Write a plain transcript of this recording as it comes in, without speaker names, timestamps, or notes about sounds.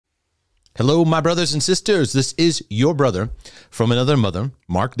Hello, my brothers and sisters. This is your brother from another mother,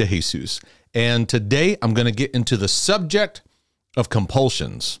 Mark DeJesus. And today I'm going to get into the subject of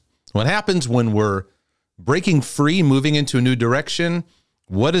compulsions. What happens when we're breaking free, moving into a new direction?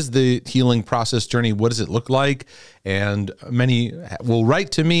 What is the healing process journey? What does it look like? And many will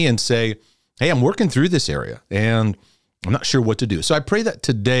write to me and say, hey, I'm working through this area and I'm not sure what to do. So I pray that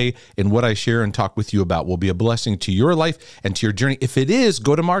today in what I share and talk with you about will be a blessing to your life and to your journey. If it is,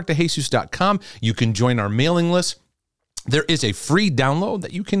 go to markdejesus.com. You can join our mailing list. There is a free download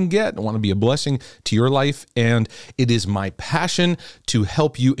that you can get. I want to be a blessing to your life, and it is my passion to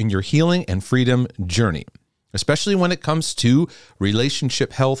help you in your healing and freedom journey, especially when it comes to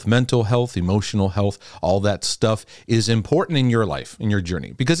relationship health, mental health, emotional health. All that stuff is important in your life, in your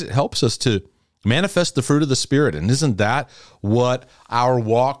journey, because it helps us to manifest the fruit of the Spirit. And isn't that what our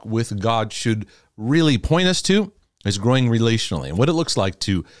walk with God should really point us to? Is growing relationally and what it looks like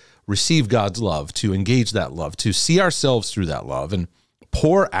to receive God's love, to engage that love, to see ourselves through that love and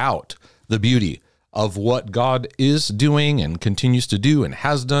pour out the beauty of what God is doing and continues to do and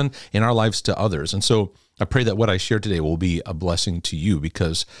has done in our lives to others. And so I pray that what I share today will be a blessing to you,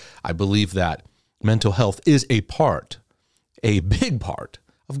 because I believe that mental health is a big part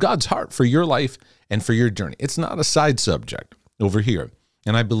of God's heart for your life and for your journey. It's not a side subject over here.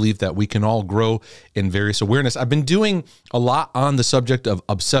 And I believe that we can all grow in various awareness. I've been doing a lot on the subject of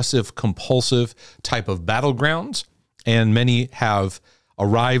obsessive compulsive type of battlegrounds, and many have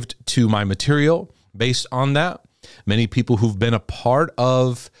arrived to my material based on that. Many people who've been a part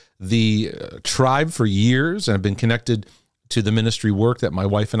of the tribe for years and have been connected to the ministry work that my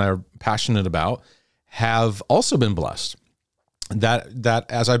wife and I are passionate about have also been blessed. That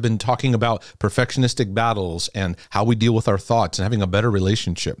as I've been talking about perfectionistic battles and how we deal with our thoughts and having a better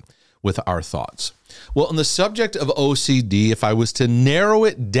relationship with our thoughts. Well, on the subject of OCD, if I was to narrow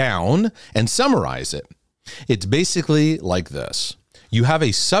it down and summarize it, it's basically like this. You have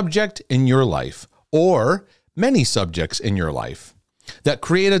a subject in your life, or many subjects in your life, that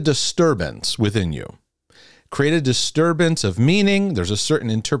create a disturbance within you. Create a disturbance of meaning. There's a certain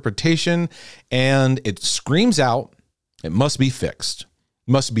interpretation, and it screams out, it must be fixed,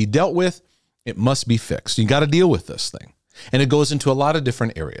 must be dealt with, it must be fixed. You got to deal with this thing. And it goes into a lot of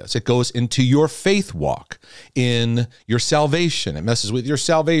different areas. It goes into your faith walk, in your salvation. It messes with your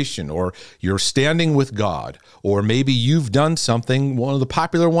salvation, or your standing with God, or maybe you've done something. One of the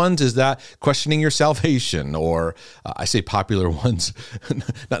popular ones is that questioning your salvation, or I say popular ones,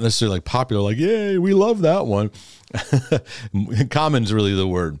 not necessarily like popular, like, yay, we love that one. Common is really the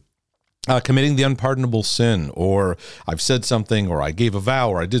word. Committing the unpardonable sin, or I've said something, or I gave a vow,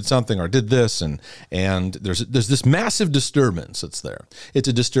 or I did something, or I did this, and there's this massive disturbance that's there. It's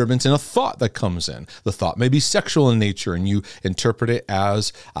a disturbance in a thought that comes in. The thought may be sexual in nature, and you interpret it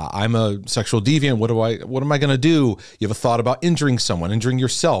as I'm a sexual deviant. What am I going to do? You have a thought about injuring someone, injuring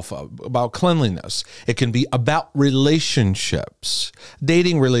yourself, about cleanliness. It can be about relationships,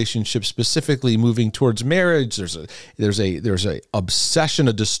 dating relationships, specifically moving towards marriage. There's a obsession,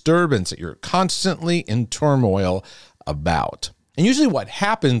 a disturbance that you're constantly in turmoil about. And usually what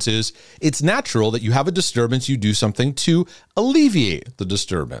happens is it's natural that you have a disturbance, you do something to alleviate the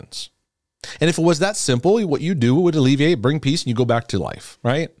disturbance. And if it was that simple, what you do would alleviate, bring peace, and you go back to life,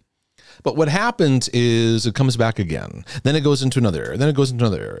 right? But what happens is it comes back again. Then it goes into another area. Then it goes into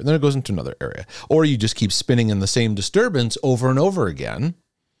another area. Then it goes into another area. Or you just keep spinning in the same disturbance over and over again.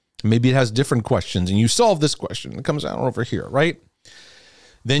 Maybe it has different questions, and you solve this question. It comes out over here, right?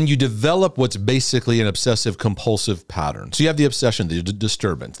 Then you develop what's basically an obsessive compulsive pattern. So you have the obsession, the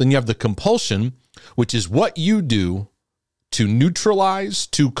disturbance. Then you have the compulsion, which is what you do to neutralize,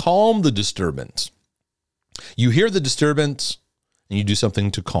 to calm the disturbance. You hear the disturbance and you do something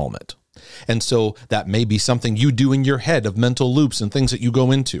to calm it. And so that may be something you do in your head of mental loops and things that you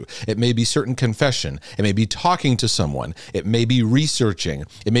go into. It may be certain confession. It may be talking to someone. It may be researching.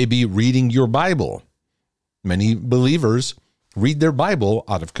 It may be reading your Bible. Many believers read their Bible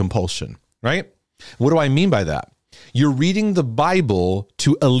out of compulsion, right? What do I mean by that? You're reading the Bible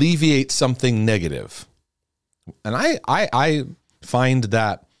to alleviate something negative. And I find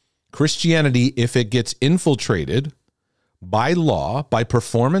that Christianity, if it gets infiltrated by law, by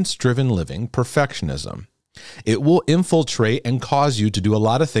performance-driven living, perfectionism, it will infiltrate and cause you to do a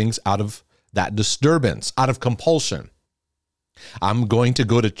lot of things out of that disturbance, out of compulsion. I'm going to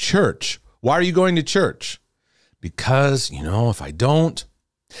go to church. Why are you going to church? Because, if I don't,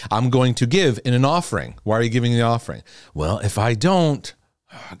 I'm going to give in an offering. Why are you giving the offering? Well, if I don't,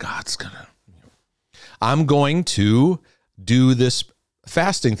 God's going to. I'm going to do this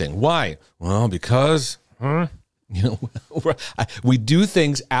fasting thing. Why? Well, because We do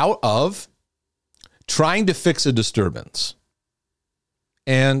things out of trying to fix a disturbance.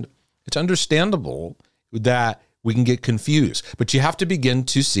 And it's understandable that we can get confused, but you have to begin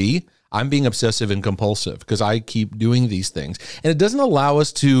to see I'm being obsessive and compulsive because I keep doing these things. And it doesn't allow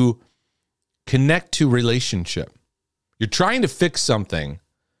us to connect to relationship. You're trying to fix something.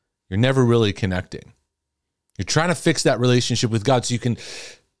 You're never really connecting. You're trying to fix that relationship with God so you can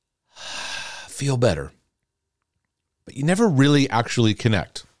feel better. But you never really actually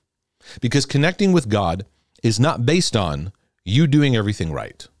connect, because connecting with God is not based on you doing everything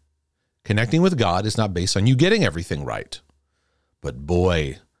right. Connecting with God is not based on you getting everything right. But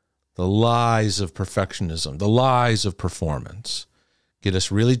boy, the lies of perfectionism, the lies of performance get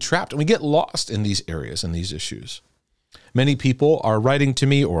us really trapped, and we get lost in these areas and these issues. Many people are writing to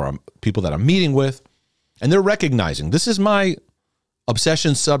me, or people that I'm meeting with, and they're recognizing this is my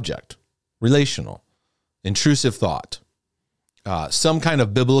obsession subject, relational, intrusive thought, some kind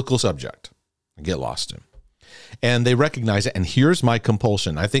of biblical subject I get lost in. And they recognize it, and here's my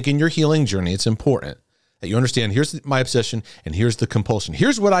compulsion. I think in your healing journey, it's important that you understand here's my obsession and here's the compulsion.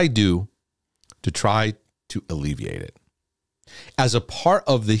 Here's what I do to try to alleviate it as a part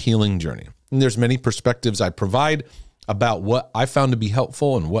of the healing journey. And there's many perspectives I provide about what I found to be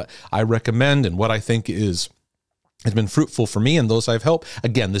helpful and what I recommend and what I think has been fruitful for me and those I've helped.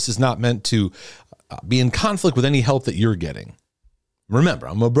 Again, this is not meant to be in conflict with any help that you're getting. Remember,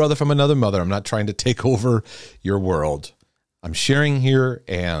 I'm a brother from another mother. I'm not trying to take over your world. I'm sharing here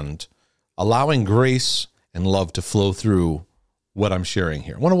and allowing grace and love to flow through what I'm sharing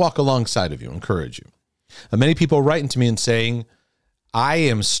here. I want to walk alongside of you, encourage you. Many people are writing to me and saying, I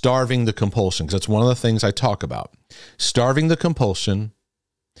am starving the compulsion, because that's one of the things I talk about. Starving the compulsion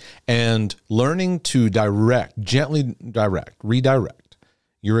and learning to gently redirect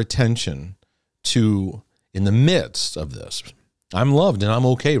your attention to, in the midst of this, I'm loved and I'm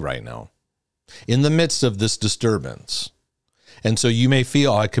okay right now, in the midst of this disturbance. And so you may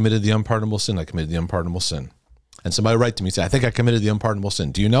feel, I committed the unpardonable sin. I committed the unpardonable sin. And somebody write to me and say, I think I committed the unpardonable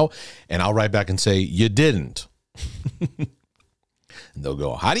sin. Do you know? And I'll write back and say, you didn't. And they'll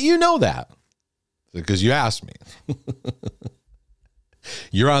go, how do you know that? Because you asked me.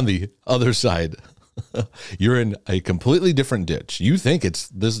 You're on the other side. You're in a completely different ditch. You think it's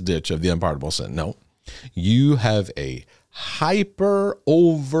this ditch of the unpardonable sin. No, you have a hyper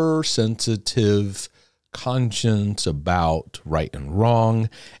oversensitive conscience about right and wrong,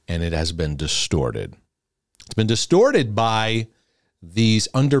 and it has been distorted. It's been distorted by these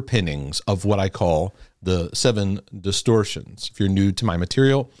underpinnings of what I call the 7 distortions. If you're new to my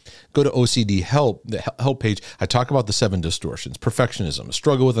material, go to OCD Help, the help page. I talk about the 7 distortions: perfectionism,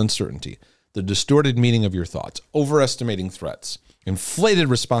 struggle with uncertainty, the distorted meaning of your thoughts, overestimating threats, inflated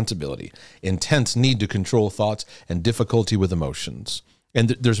responsibility, intense need to control thoughts, and difficulty with emotions. And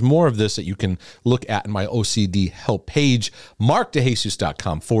there's more of this that you can look at in my OCD Help page,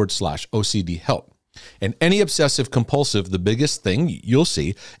 markdejesus.com/OCD Help. And any obsessive compulsive, the biggest thing you'll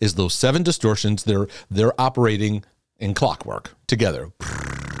see is those 7 distortions. They're operating in clockwork together.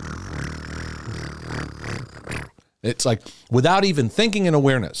 It's like without even thinking and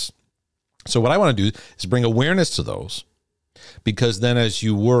awareness. So what I want to do is bring awareness to those, because then as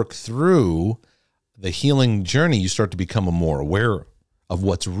you work through the healing journey, you start to become more aware of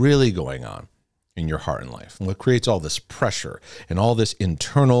what's really going on in your heart and life, and what creates all this pressure and all this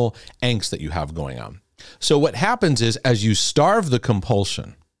internal angst that you have going on. So what happens is, as you starve the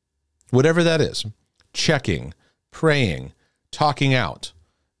compulsion, whatever that is, checking, praying, talking out,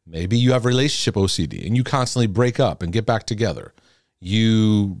 maybe you have relationship OCD and you constantly break up and get back together.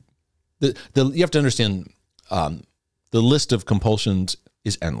 You have to understand the list of compulsions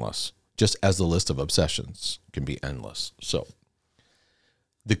is endless, just as the list of obsessions can be endless. So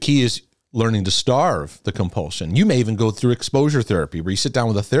the key is learning to starve the compulsion. You may even go through exposure therapy, where you sit down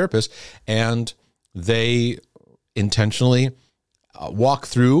with a therapist and they intentionally walk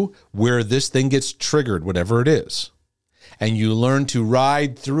through where this thing gets triggered, whatever it is. And you learn to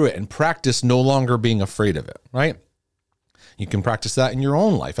ride through it and practice no longer being afraid of it, right? You can practice that in your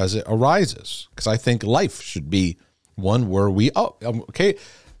own life as it arises, because I think life should be one where okay,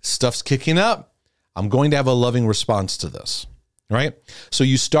 stuff's kicking up. I'm going to have a loving response to this, right? So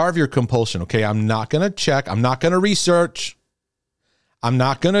you starve your compulsion. Okay, I'm not going to check. I'm not going to research. I'm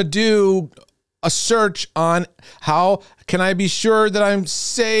not going to do a search on how can I be sure that I'm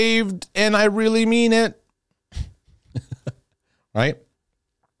saved and I really mean it, right?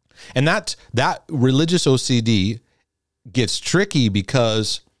 And that religious OCD gets tricky,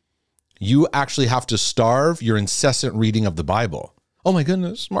 because you actually have to starve your incessant reading of the Bible. Oh my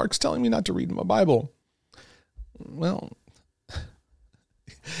goodness, Mark's telling me not to read my Bible. Well,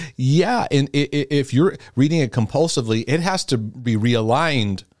 yeah. And if you're reading it compulsively, it has to be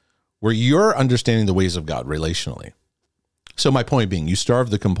realigned where you're understanding the ways of God relationally. So my point being, you starve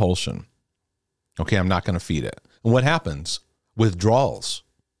the compulsion. Okay, I'm not going to feed it. And what happens? Withdrawals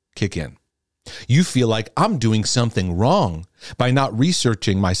kick in. You feel like I'm doing something wrong by not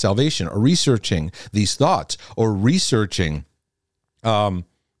researching my salvation or researching these thoughts or researching,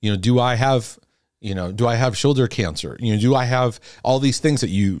 do I have shoulder cancer? Do I have all these things that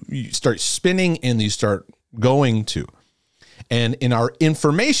you start spinning and you start going to? And in our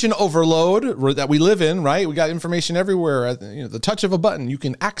information overload that we live in, right? We got information everywhere at the touch of a button you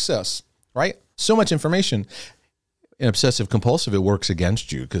can access, right? So much information. In obsessive compulsive, it works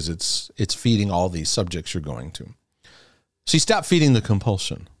against you because it's feeding all these subjects you're going to. So you stop feeding the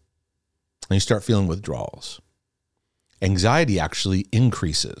compulsion and you start feeling withdrawals. Anxiety actually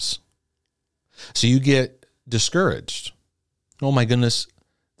increases. So you get discouraged. Oh my goodness,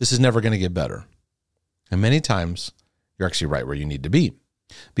 this is never going to get better. And many times you're actually right where you need to be.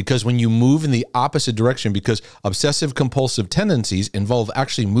 Because when you move in the opposite direction, because obsessive compulsive tendencies involve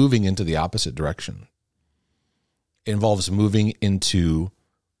actually moving into the opposite direction. It involves moving into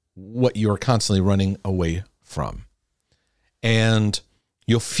what you're constantly running away from. And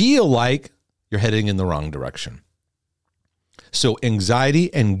you'll feel like you're heading in the wrong direction. So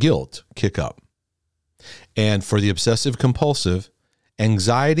anxiety and guilt kick up. And for the obsessive compulsive,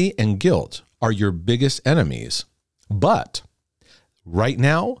 anxiety and guilt are your biggest enemies. But right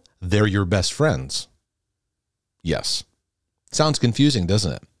now, they're your best friends. Yes. Sounds confusing,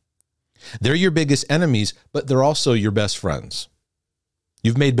 doesn't it? They're your biggest enemies, but they're also your best friends.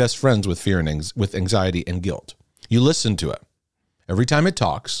 You've made best friends with fear and with anxiety and guilt. You listen to it. Every time it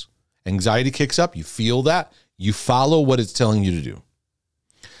talks, anxiety kicks up. You feel that. You follow what it's telling you to do.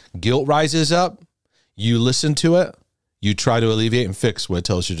 Guilt rises up. You listen to it. You try to alleviate and fix what it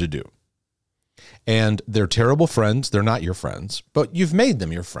tells you to do. And they're terrible friends. They're not your friends, but you've made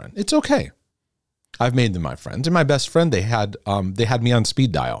them your friend. It's okay. I've made them my friends. And my best friend, they had me on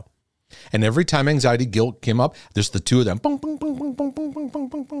speed dial. And every time anxiety, guilt came up, there's the two of them. Boom, boom, boom, boom, boom, boom, boom, boom,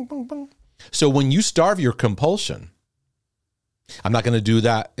 boom, boom, boom, boom. So when you starve your compulsion, I'm not going to do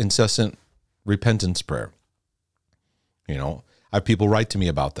that incessant repentance prayer. I have people write to me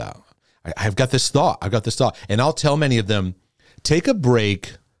about that. I've got this thought. And I'll tell many of them, take a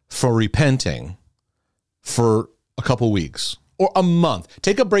break for repenting for a couple weeks or a month.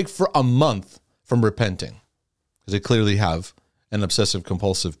 Take a break for a month from repenting because they clearly have an obsessive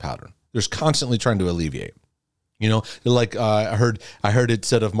compulsive pattern. They're constantly trying to alleviate. Like I heard it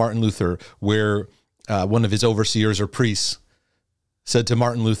said of Martin Luther, where one of his overseers or priests said to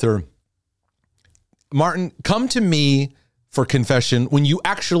Martin Luther, Martin, come to me for confession when you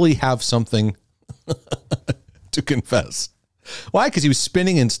actually have something to confess. Why? Because he was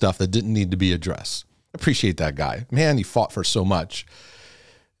spinning in stuff that didn't need to be addressed. Appreciate that guy. Man, he fought for so much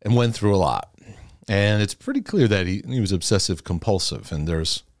and went through a lot. And it's pretty clear that he was obsessive compulsive. And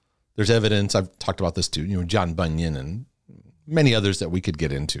there's evidence. I've talked about this too. John Bunyan and many others that we could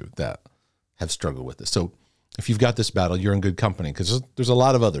get into that have struggled with this. So if you've got this battle, you're in good company because there's a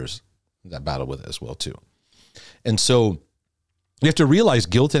lot of others that battle with it as well too. And so you have to realize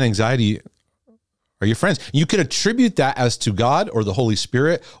guilt and anxiety are your friends. You can attribute that as to God or the Holy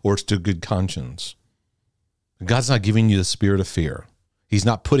Spirit or it's to good conscience. God's not giving you the spirit of fear. He's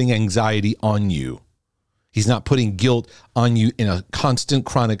not putting anxiety on you. He's not putting guilt on you in a constant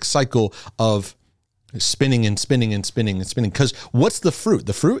chronic cycle of spinning and spinning and spinning and spinning. Because what's the fruit?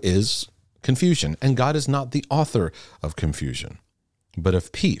 The fruit is confusion. And God is not the author of confusion, but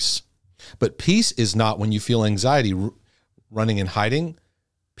of peace. But peace is not when you feel anxiety running and hiding.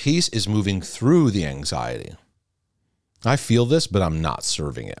 Peace is moving through the anxiety. I feel this, but I'm not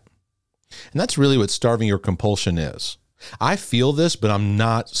serving it. And that's really what starving your compulsion is. I feel this, but I'm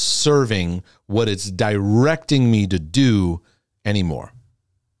not serving what it's directing me to do anymore.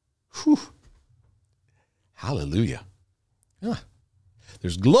 Whew. Hallelujah. Yeah.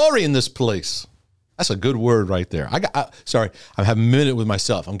 There's glory in this place. That's a good word right there. Sorry, I have a minute with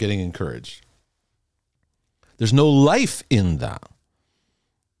myself. I'm getting encouraged. There's no life in that.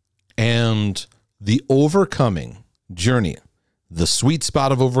 And the overcoming journey, the sweet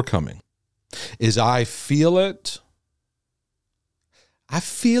spot of overcoming, is I feel it,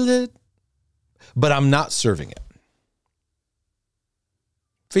 but I'm not serving it.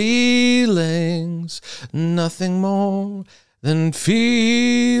 Feelings, nothing more than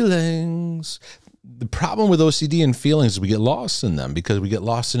feelings. The problem with OCD and feelings is we get lost in them because we get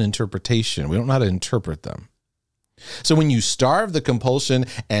lost in interpretation. We don't know how to interpret them. So when you starve the compulsion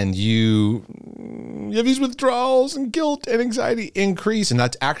and you have these withdrawals and guilt and anxiety increase, and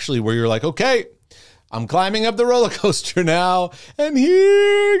that's actually where you're like, okay, I'm climbing up the roller coaster now, and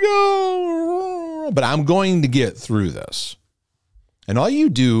here we go. But I'm going to get through this. And all you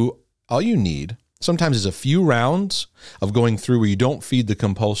need sometimes is a few rounds of going through where you don't feed the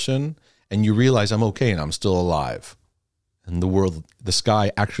compulsion and you realize I'm okay and I'm still alive. And the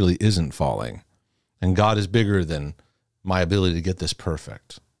sky actually isn't falling. And God is bigger than my ability to get this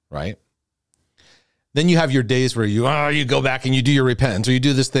perfect, right? Then you have your days where you go back and you do your repentance, or you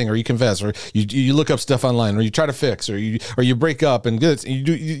do this thing, or you confess, or you look up stuff online, or you try to fix, or you break up and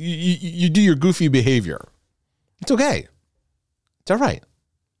you do your goofy behavior. It's okay. It's all right.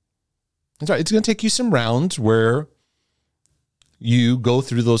 It's all right. It's going to take you some rounds where you go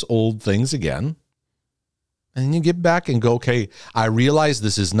through those old things again, and you get back and go, okay, I realize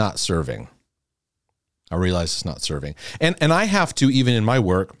this is not serving. I realize it's not serving. And I have to, even in my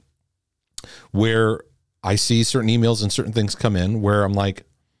work, where I see certain emails and certain things come in where I'm like,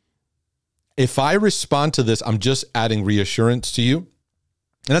 if I respond to this, I'm just adding reassurance to you.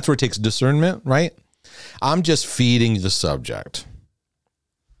 And that's where it takes discernment, right? I'm just feeding the subject.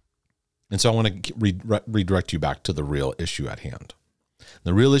 And so I want to redirect you back to the real issue at hand.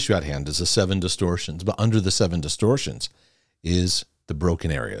 The real issue at hand is the 7 distortions, but under the 7 distortions is the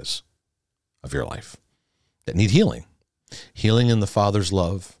broken areas of your life that need healing. Healing in the Father's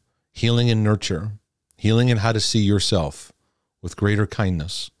love, healing in nurture, healing in how to see yourself with greater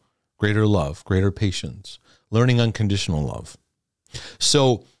kindness, greater love, greater patience, learning unconditional love.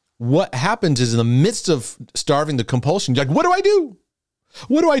 So what happens is in the midst of starving the compulsion, you're like, what do I do?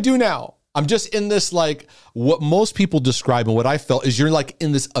 What do I do now? I'm just in this, like, what most people describe and what I felt is you're like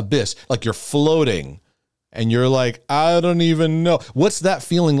in this abyss, like you're floating. And you're like, I don't even know. What's that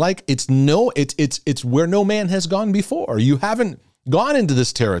feeling like? It's where no man has gone before. You haven't gone into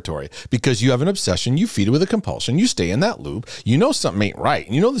this territory because you have an obsession. You feed it with a compulsion. You stay in that loop. You know something ain't right.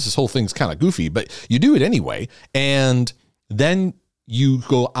 You know this whole thing's kind of goofy, but you do it anyway. And then you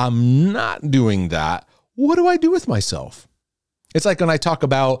go, I'm not doing that. What do I do with myself? It's like when I talk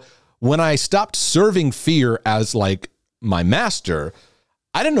about when I stopped serving fear as like my master,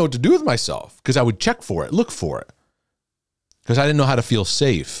 I didn't know what to do with myself because I would check for it, look for it, because I didn't know how to feel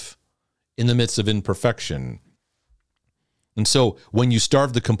safe in the midst of imperfection. And so when you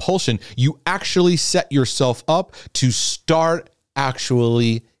starve the compulsion, you actually set yourself up to start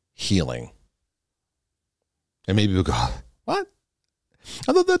actually healing. And maybe you'll go, what?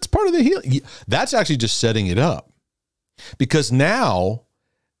 I thought that's part of the healing. That's actually just setting it up. Because now,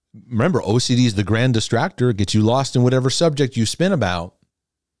 remember, OCD is the grand distractor. It gets you lost in whatever subject you spin about.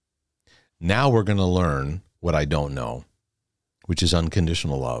 Now we're going to learn what I don't know, which is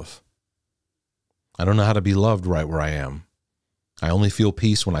unconditional love. I don't know how to be loved right where I am. I only feel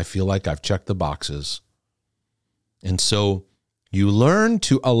peace when I feel like I've checked the boxes. And so you learn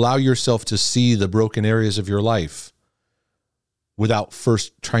to allow yourself to see the broken areas of your life without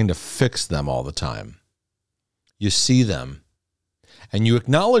first trying to fix them all the time. You see them and you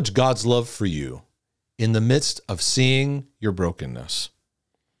acknowledge God's love for you in the midst of seeing your brokenness.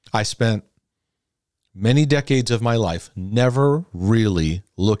 I spent many decades of my life never really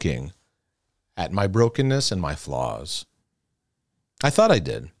looking at my brokenness and my flaws. I thought I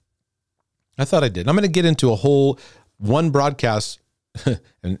did. I'm going to get into a whole one broadcast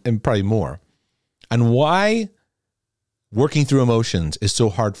and probably more on why working through emotions is so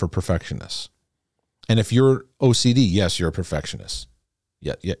hard for perfectionists. And if you're OCD, yes, you're a perfectionist.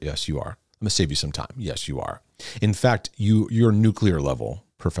 Yes, you are. I'm going to save you some time. Yes, you are. In fact, you're nuclear level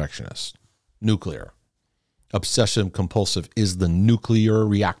perfectionist. Nuclear. Obsessive compulsive is the nuclear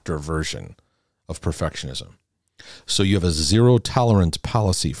reactor version of perfectionism. So you have a zero tolerance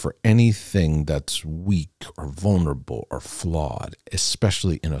policy for anything that's weak or vulnerable or flawed,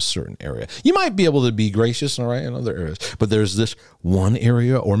 especially in a certain area. You might be able to be gracious, all right, in other areas, but there's this one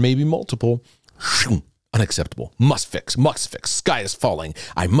area or maybe multiple, unacceptable, must fix, sky is falling,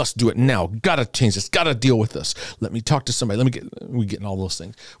 I must do it now, gotta change this, gotta deal with this, let me talk to somebody, we get in all those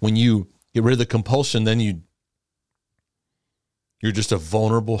things. When you get rid of the compulsion, then you're just a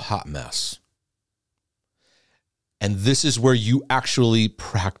vulnerable hot mess. And this is where you actually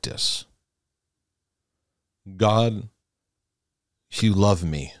practice. God, you love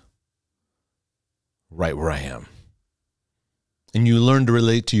me right where I am. And you learn to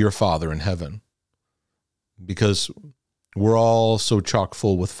relate to your Father in heaven, because we're all so chock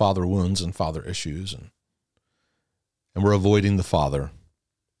full with father wounds and father issues, and we're avoiding the Father.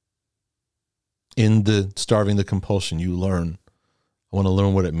 In the starving the compulsion, you learn, I want to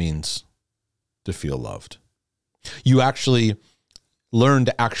learn what it means to feel loved. You actually learn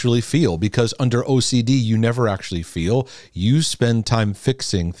to actually feel, because under OCD, you never actually feel. You spend time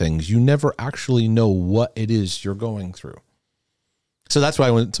fixing things. You never actually know what it is you're going through. So that's why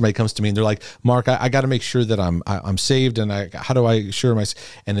when somebody comes to me and they're like, Mark, I got to make sure that I'm saved, and how do I assure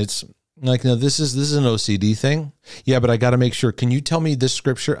myself? And it's like, no, this is an OCD thing. Yeah, but I got to make sure. Can you tell me this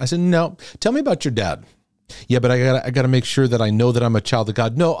scripture? I said, no. Tell me about your dad. Yeah, but I got to make sure that I know that I'm a child of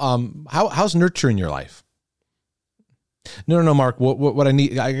God. No, how's nurture in your life? No, Mark. What I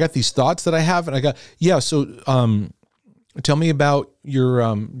need? I got these thoughts that I have, and so tell me about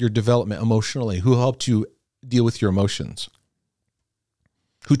your development emotionally. Who helped you deal with your emotions?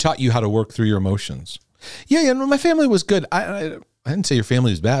 Who taught you how to work through your emotions? Yeah. No, my family was good. I didn't say your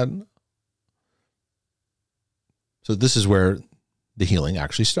family was bad. So this is where the healing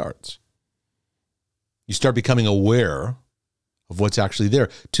actually starts. You start becoming aware of what's actually there.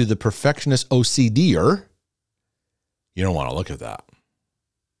 To the perfectionist OCDer, you don't want to look at that,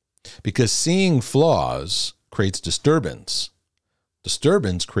 because seeing flaws creates disturbance.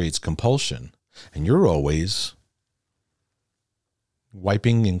 Disturbance creates compulsion, and you're always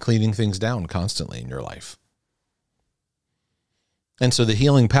wiping and cleaning things down constantly in your life. And so the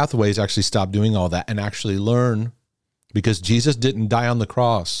healing pathways actually stop doing all that and actually learn, because Jesus didn't die on the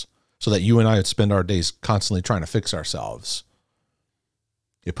cross so that you and I would spend our days constantly trying to fix ourselves.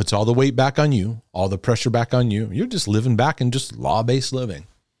 It puts all the weight back on you, all the pressure back on you. You're just living back in just law-based living.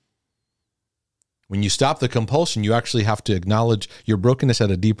 When you stop the compulsion, you actually have to acknowledge your brokenness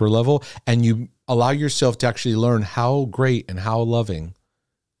at a deeper level, and you allow yourself to actually learn how great and how loving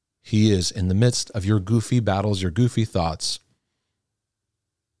he is in the midst of your goofy battles, your goofy thoughts.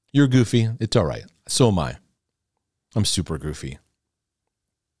 You're goofy. It's all right. So am I. I'm super goofy.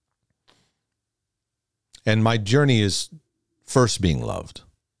 And my journey is first being loved,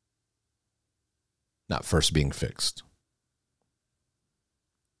 not first being fixed.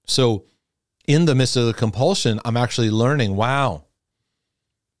 So in the midst of the compulsion, I'm actually learning, wow,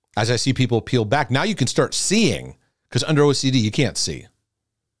 as I see people peel back, now you can start seeing, because under OCD, you can't see.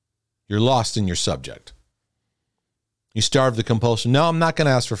 You're lost in your subject. You starve the compulsion. No, I'm not going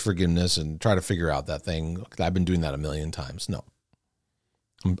to ask for forgiveness and try to figure out that thing. I've been doing that a million times. No,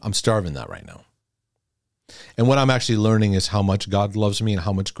 I'm starving that right now. And what I'm actually learning is how much God loves me and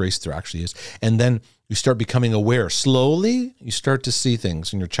how much grace there actually is. And then you start becoming aware. Slowly, you start to see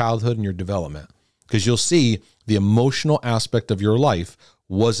things in your childhood and your development, because you'll see the emotional aspect of your life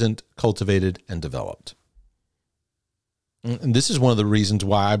wasn't cultivated and developed. And this is one of the reasons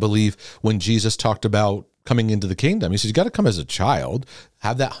why I believe when Jesus talked about coming into the kingdom, he says, you got to come as a child,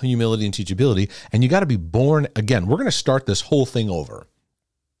 have that humility and teachability, and you got to be born again. We're going to start this whole thing over.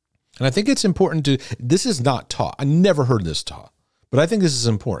 And I think it's important this is not taught. I never heard this taught, but I think this is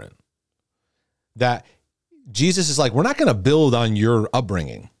important. That Jesus is like, we're not going to build on your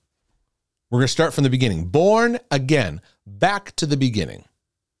upbringing. We're going to start from the beginning. Born again, back to the beginning.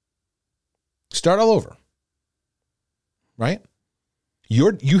 Start all over, right?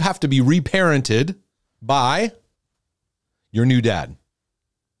 You have to be reparented by your new dad.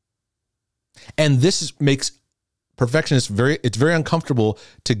 And this makes perfectionists it's very uncomfortable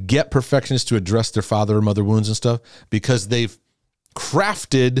to get perfectionists to address their father or mother wounds and stuff, because they've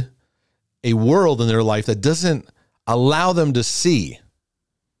crafted a world in their life that doesn't allow them to see.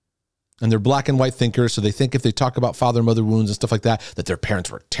 And they're black and white thinkers, so they think if they talk about father and mother wounds and stuff like that, that their parents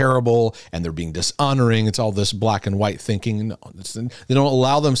were terrible and they're being dishonoring. It's all this black and white thinking. No, they don't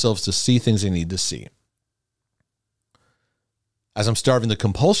allow themselves to see things they need to see. As I'm starving the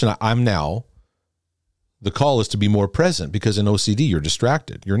compulsion, I'm now, the call is to be more present, because in OCD, you're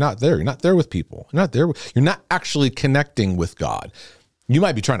distracted. You're not there. You're not there with people. You're not there. You're not actually connecting with God. You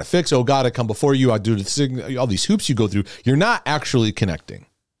might be trying to fix, oh God, I come before you. I do all these hoops you go through. You're not actually connecting.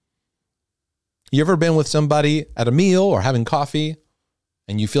 You ever been with somebody at a meal or having coffee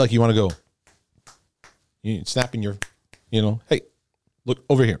and you feel like you want to go, you snapping your, hey, look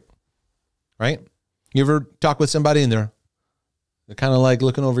over here, right? You ever talk with somebody and they're kind of like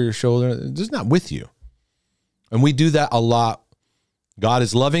looking over your shoulder? They're just not with you. And we do that a lot. God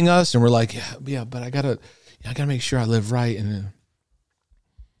is loving us and we're like, yeah, but I gotta make sure I live right. And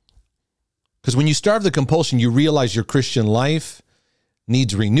because when you starve the compulsion, you realize your Christian life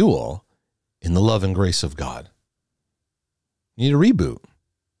needs renewal in the love and grace of God. You need a reboot.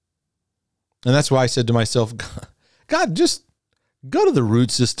 And that's why I said to myself, God, just go to the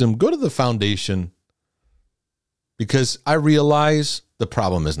root system, go to the foundation, because I realize the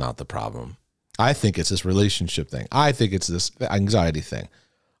problem is not the problem. I think it's this relationship thing. I think it's this anxiety thing.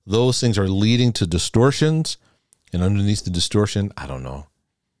 Those things are leading to distortions, and underneath the distortion, I don't know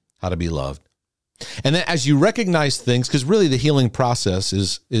how to be loved. And then as you recognize things, because really the healing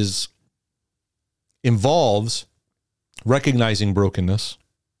process involves recognizing brokenness,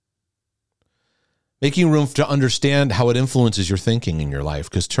 making room to understand how it influences your thinking in your life,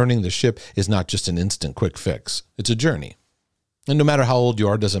 because turning the ship is not just an instant quick fix. It's a journey. And no matter how old you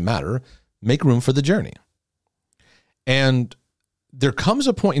are, it doesn't matter. Make room for the journey. And there comes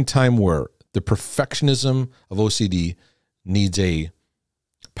a point in time where the perfectionism of OCD needs a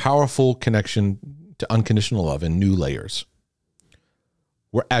powerful connection to unconditional love in new layers.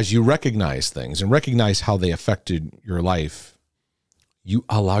 Where as you recognize things and recognize how they affected your life, you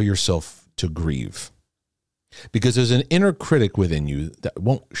allow yourself to grieve. Because there's an inner critic within you that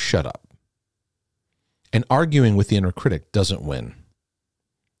won't shut up. And arguing with the inner critic doesn't win.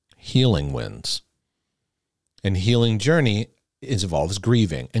 Healing wins. And healing journey involves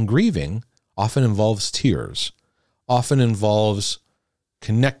grieving. And grieving often involves tears, often involves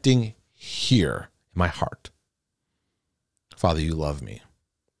connecting here in my heart. Father, you love me.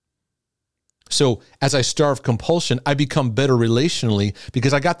 So as I starve compulsion, I become better relationally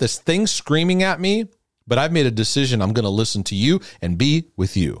because I got this thing screaming at me, but I've made a decision. I'm going to listen to you and be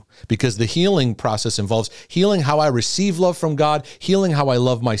with you, because the healing process involves healing how I receive love from God, healing how I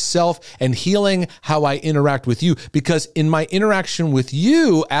love myself, and healing how I interact with you. Because in my interaction with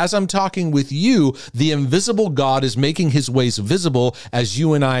you, as I'm talking with you, the invisible God is making his ways visible as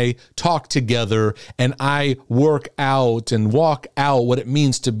you and I talk together, and I work out and walk out what it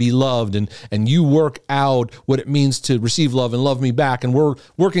means to be loved, and you work out what it means to receive love and love me back, and we're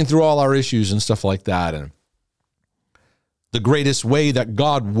working through all our issues and stuff like that. And the greatest way that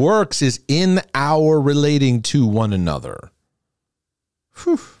God works is in our relating to one another.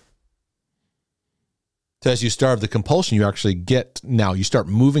 Whew. So as you starve the compulsion, you actually you start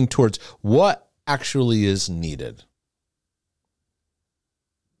moving towards what actually is needed.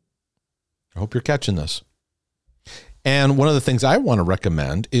 I hope you're catching this. And one of the things I want to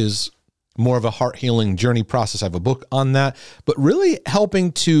recommend is more of a heart healing journey process. I have a book on that, but really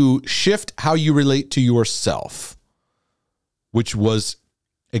helping to shift how you relate to yourself, which was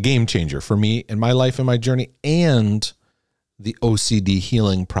a game changer for me in my life and my journey, and the OCD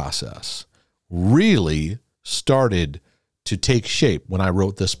healing process really started to take shape when I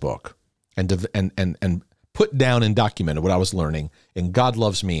wrote this book and put down and documented what I was learning. And God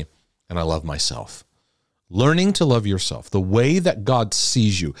loves me and I love myself. Learning to love yourself, the way that God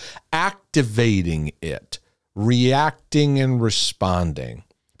sees you, activating it, reacting and responding.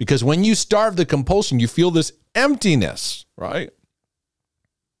 Because when you starve the compulsion, you feel this emptiness, right?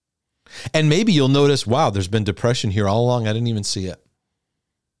 And maybe you'll notice, wow, there's been depression here all along. I didn't even see it.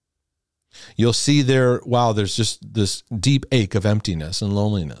 You'll see there, wow, there's just this deep ache of emptiness and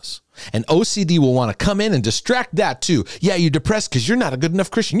loneliness. And OCD will want to come in and distract that too. Yeah, you're depressed because you're not a good enough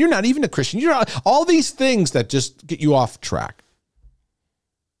Christian. You're not even a Christian. You're not, all these things that just get you off track.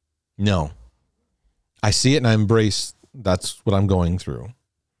 No. I see it and I embrace that's what I'm going through.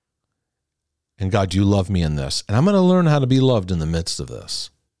 And God, you love me in this. And I'm going to learn how to be loved in the midst of this.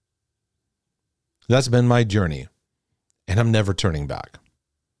 That's been my journey. And I'm never turning back.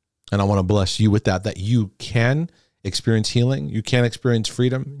 And I want to bless you with that you can experience healing. You can experience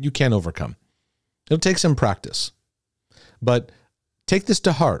freedom. You can overcome. It'll take some practice. But take this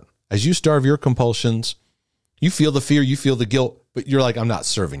to heart. As you starve your compulsions, you feel the fear, you feel the guilt, but you're like, I'm not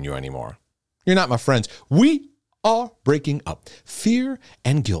serving you anymore. You're not my friends. We are breaking up. Fear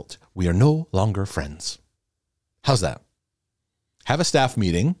and guilt. We are no longer friends. How's that? Have a staff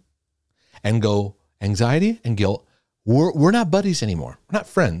meeting and go, anxiety and guilt, we're not buddies anymore. We're not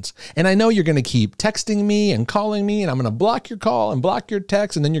friends. And I know you're going to keep texting me and calling me, and I'm going to block your call and block your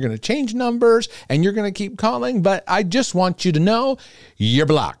text, and then you're going to change numbers, and you're going to keep calling, but I just want you to know you're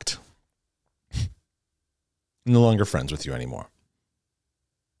blocked. I'm no longer friends with you anymore.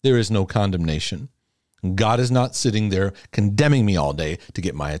 There is no condemnation. God is not sitting there condemning me all day to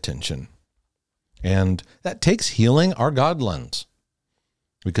get my attention. And that takes healing our God lens.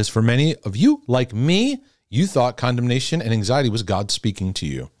 Because for many of you, like me, you thought condemnation and anxiety was God speaking to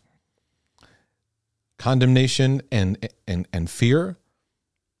you. Condemnation and fear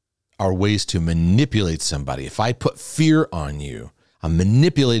are ways to manipulate somebody. If I put fear on you, I'm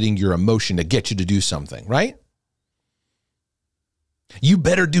manipulating your emotion to get you to do something, right? You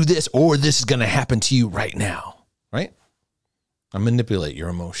better do this or this is going to happen to you right now, right? I manipulate your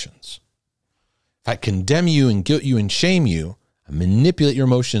emotions. If I condemn you and guilt you and shame you, I manipulate your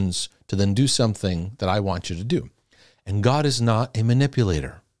emotions to then do something that I want you to do. And God is not a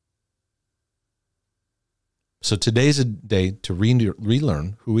manipulator. So today's a day to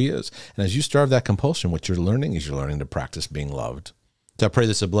relearn who he is. And as you starve that compulsion, what you're learning is you're learning to practice being loved. So I pray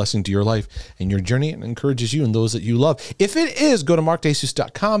this is a blessing to your life and your journey and encourages you and those that you love. If it is, go to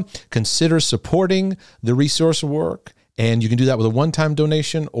markdejesus.com, consider supporting the resource work, and you can do that with a one-time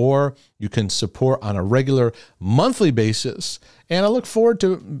donation, or you can support on a regular monthly basis. And I look forward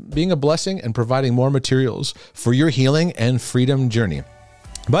to being a blessing and providing more materials for your healing and freedom journey.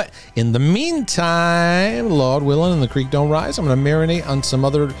 But in the meantime, Lord willing and the creek don't rise, I'm going to marinate on some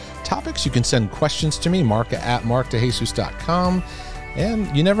other topics. You can send questions to me, mark@markdejesus.com.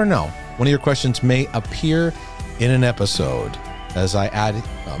 And you never know, one of your questions may appear in an episode as I add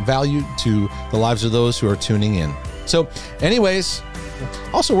value to the lives of those who are tuning in. So anyways,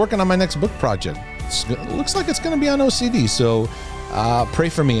 also working on my next book project. It looks like it's going to be on OCD. So pray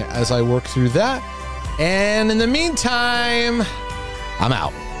for me as I work through that. And in the meantime, I'm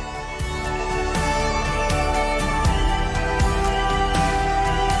out.